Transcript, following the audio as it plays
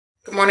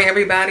morning,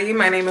 everybody.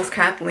 My name is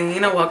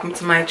Kathleen and welcome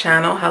to my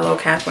channel. Hello,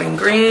 Kathleen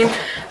Green.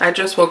 I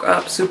just woke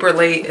up super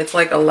late. It's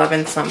like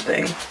 11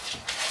 something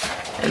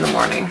in the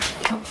morning.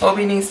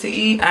 Obi needs to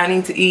eat. I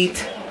need to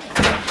eat.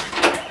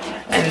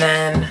 And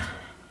then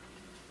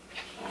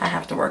I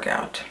have to work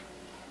out.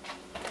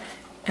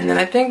 And then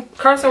I think,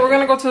 Carson, we're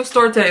gonna go to the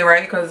store today,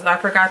 right? Because I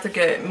forgot to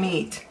get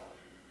meat.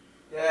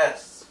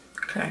 Yes.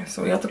 Okay,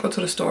 so we have to go to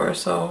the store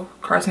so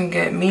Carson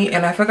can get meat.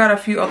 And I forgot a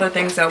few other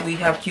things that we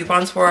have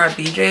coupons for at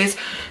BJ's.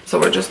 So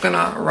we're just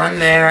gonna run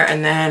there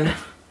and then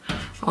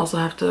also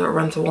have to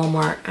run to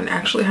Walmart and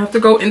actually have to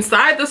go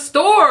inside the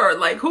store.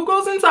 Like, who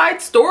goes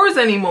inside stores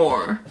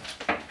anymore?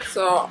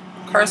 So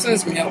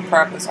Carson's meal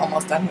prep is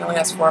almost done. He only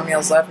has 4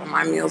 meals left and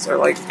my meals are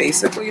like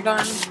basically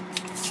done.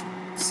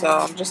 So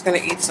I'm just gonna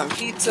eat some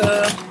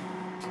pizza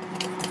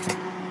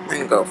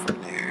and go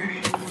from there.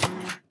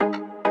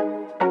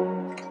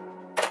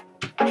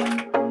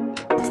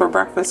 For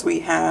breakfast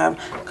we have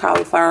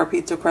cauliflower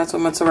pizza, pretzel,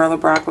 mozzarella,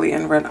 broccoli,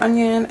 and red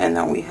onion, and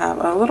then we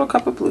have a little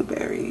cup of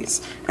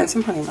blueberries and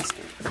some honey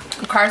mustard.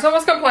 Carson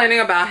was complaining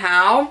about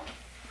how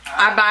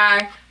I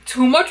buy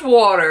too much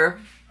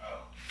water.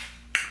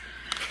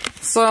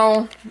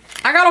 So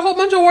I got a whole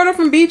bunch of water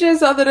from BJ's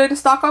the other day to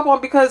stock up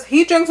on because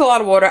he drinks a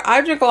lot of water. I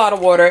drink a lot of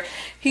water.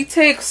 He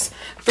takes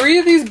 3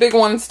 of these big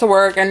ones to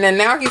work, and then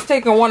now he's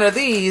taking 1 of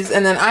these,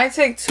 and then I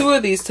take 2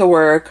 of these to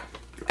work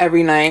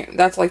every night.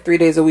 That's like 3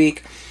 days a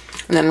week.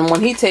 And then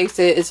when he takes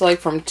it, it's like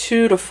from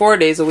 2 to 4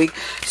 days a week.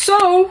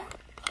 So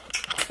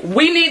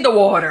we need the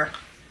water.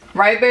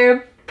 Right,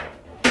 babe?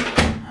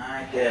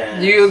 I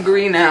guess. You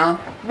agree now.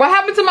 What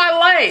happened to my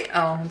light?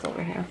 Oh, it's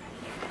over here.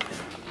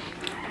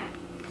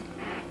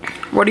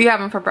 What are you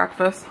having for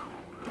breakfast?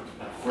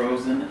 A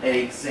frozen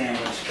egg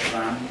sandwich because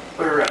I'm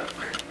broke.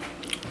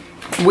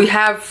 We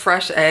have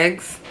fresh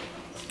eggs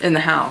in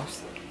the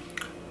house.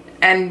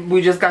 And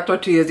we just got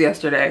tortillas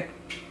yesterday.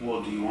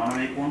 Well, do you want to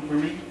make one for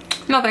me?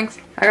 No thanks.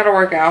 I gotta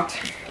work out.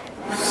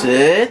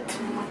 Sit.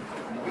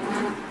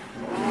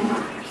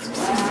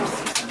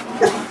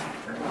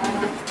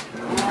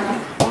 I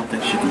don't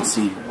think she can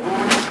see.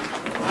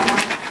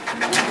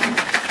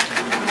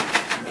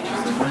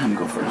 Let him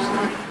go first.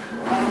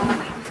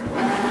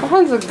 That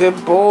one's a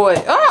good boy.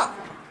 Ah!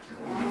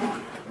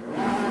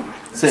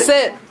 Sit.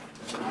 Sit.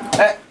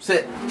 Hey,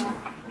 sit.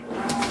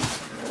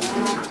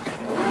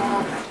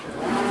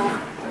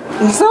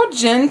 So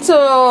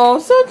gentle.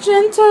 So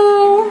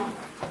gentle.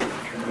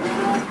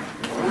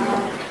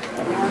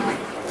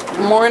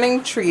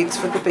 Morning treats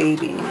for the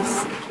babies.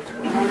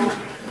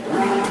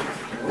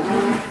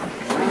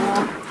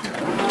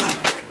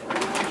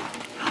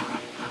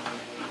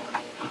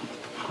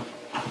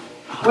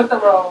 With the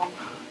robe.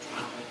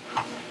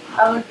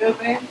 I look good,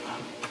 babe?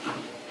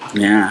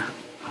 Yeah.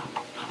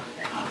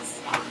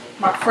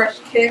 My fresh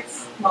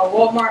kicks, my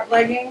Walmart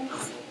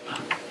leggings.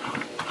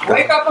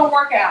 Wake up and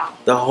work out.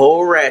 The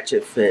whole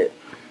ratchet fit.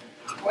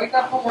 Wake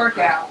up and work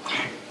out.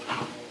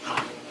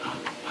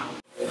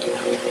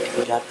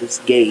 We got this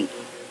gate,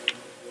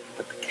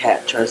 but the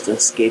cat tries to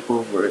escape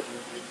over it.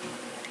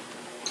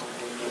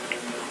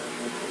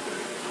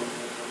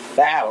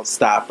 That'll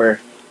stop her.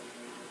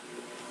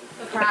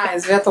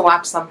 Surprise, we have to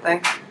watch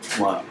something.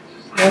 What?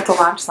 We have to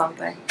watch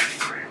something.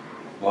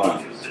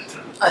 What?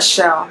 A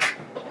show.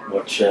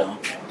 What show?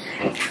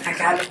 I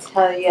gotta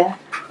tell you,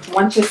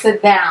 once you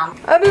sit down.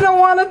 I didn't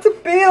want it to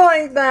be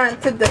like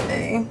that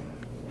today.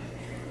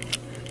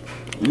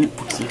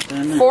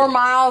 4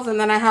 miles and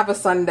then I have a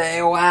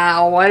Sunday.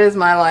 Wow, what is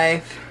my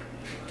life?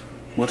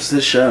 What's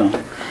this show?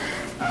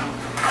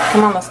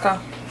 Come on, let's go.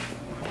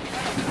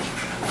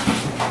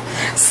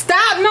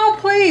 Stop! No,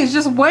 please.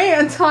 Just wait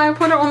until I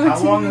put it on the TV.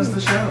 How long is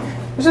the show?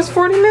 It's just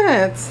 40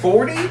 minutes.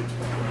 40?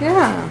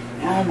 Yeah.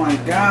 Oh my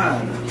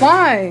god.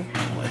 Why?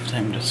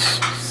 Lifetime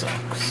just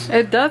sucks.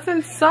 It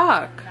doesn't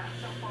suck.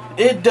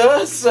 It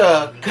does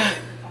suck.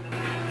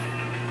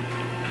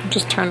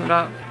 Just turn it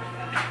up.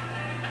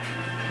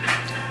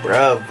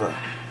 Bruv.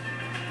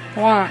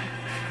 What?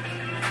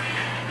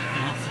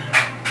 Nothing.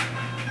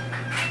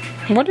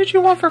 What did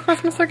you want for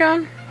Christmas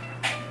again?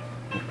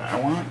 What I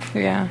want?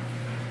 Yeah.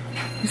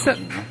 You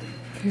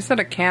said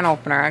a can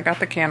opener. I got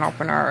the can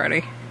opener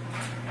already.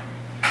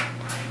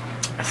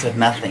 I said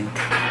nothing.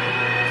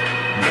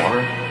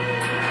 Water.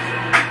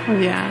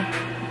 Yeah.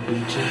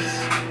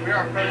 Beaches. We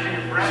are approaching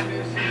a brand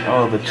new season.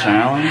 Oh, the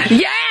challenge?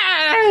 Yes!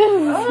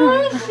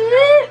 Oh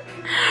shit!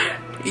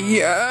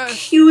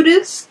 Yes!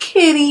 Cutest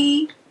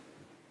kitty.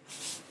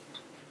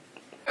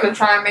 I'm gonna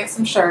try and make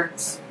some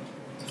shirts.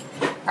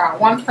 Got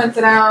one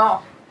printed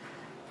out.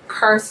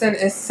 Carson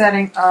is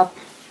setting up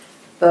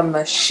the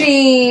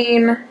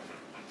machine.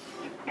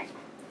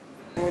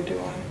 What we're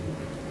doing.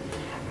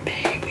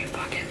 Babe, we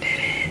fucking did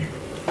it.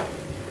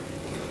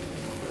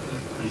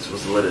 You're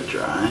supposed to let it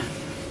dry.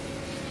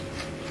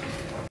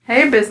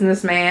 Hey,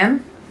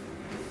 businessman.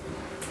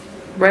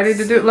 Ready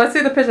to do? Let's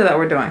see the picture that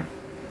we're doing.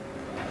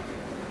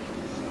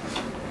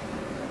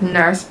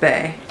 Nurse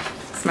Bay.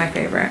 It's my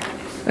favorite.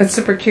 It's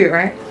super cute,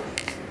 right?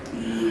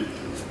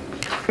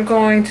 I'm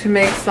going to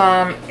make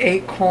some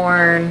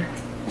acorn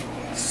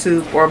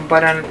soup, or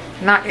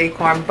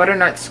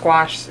butternut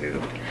squash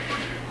soup.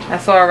 I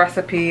saw a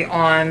recipe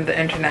on the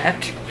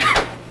internet.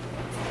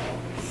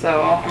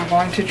 So I'm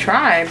going to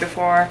try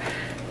before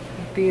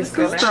these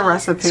go. This is the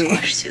recipe.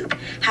 Squash soup.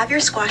 Have your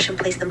squash and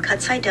place them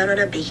cut side down on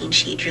a baking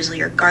sheet. Drizzle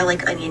your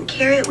garlic, onion,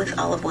 carrot with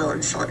olive oil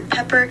and salt and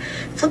pepper.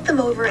 Flip them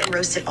over and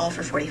roast it all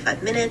for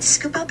 45 minutes.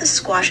 Scoop out the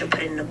squash and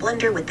put it in a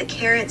blender with the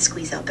carrot.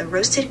 Squeeze out the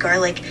roasted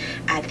garlic.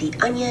 Add the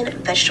onion,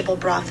 vegetable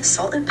broth,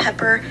 salt and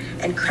pepper,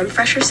 and creme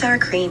fraiche or sour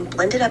cream.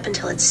 Blend it up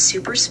until it's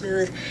super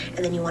smooth.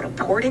 And then you want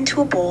to pour it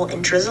into a bowl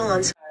and drizzle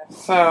on.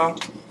 So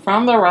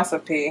from the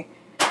recipe,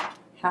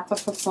 have to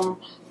put some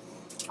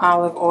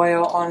olive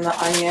oil on the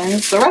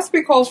onions. The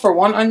recipe calls for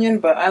 1 onion,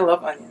 but I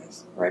love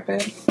onions. Right,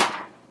 babe?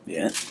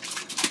 Yeah.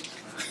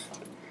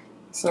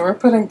 So we're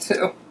putting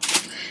 2.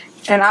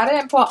 And I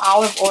didn't put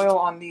olive oil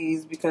on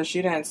these because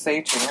she didn't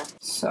say to.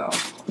 So,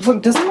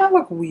 look, doesn't that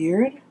look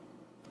weird?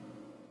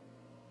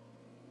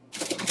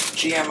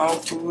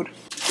 GMO food.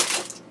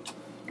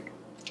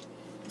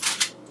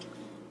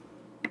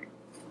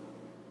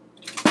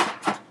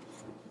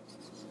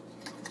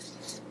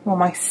 Oh,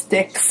 my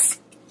sticks.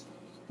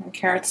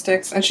 Carrot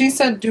sticks, and she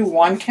said do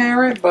 1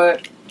 carrot,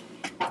 but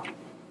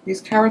these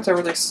carrots are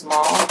really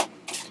small,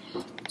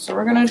 so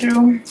we're gonna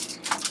do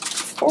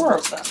 4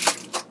 of them.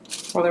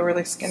 Well, they're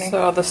really skinny.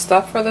 So the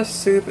stuff for the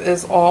soup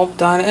is all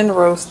done and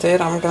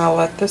roasted. I'm gonna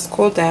let this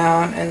cool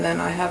down, and then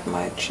I have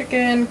my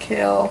chicken,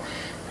 kale,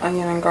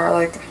 onion, and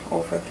garlic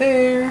over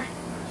there.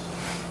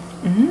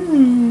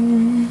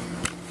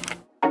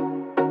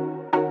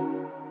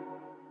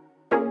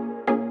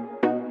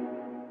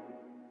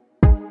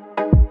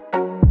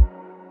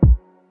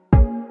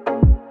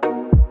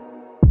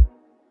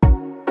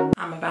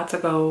 To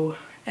go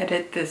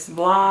edit this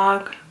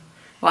vlog.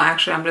 Well,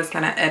 actually, I'm just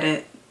gonna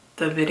edit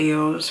the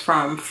videos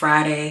from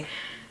Friday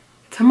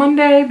to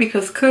Monday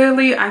because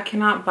clearly I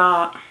cannot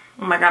vlog.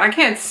 Oh my god, I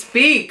can't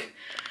speak.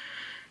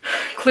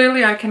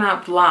 Clearly I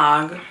cannot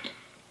vlog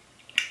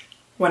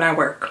when I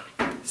work.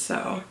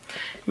 So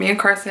me and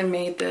Carson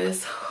made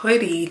this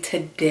hoodie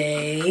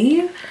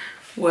today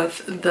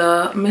with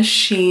the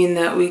machine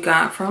that we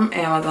got from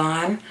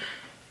Amazon.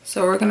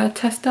 So we're gonna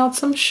test out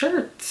some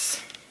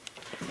shirts.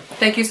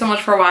 Thank you so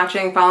much for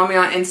watching. Follow me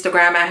on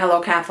Instagram at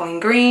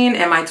HelloKathleenGreen,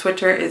 and my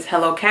Twitter is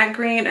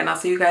HelloKatGreen, and I'll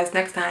see you guys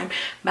next time.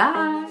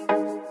 Bye.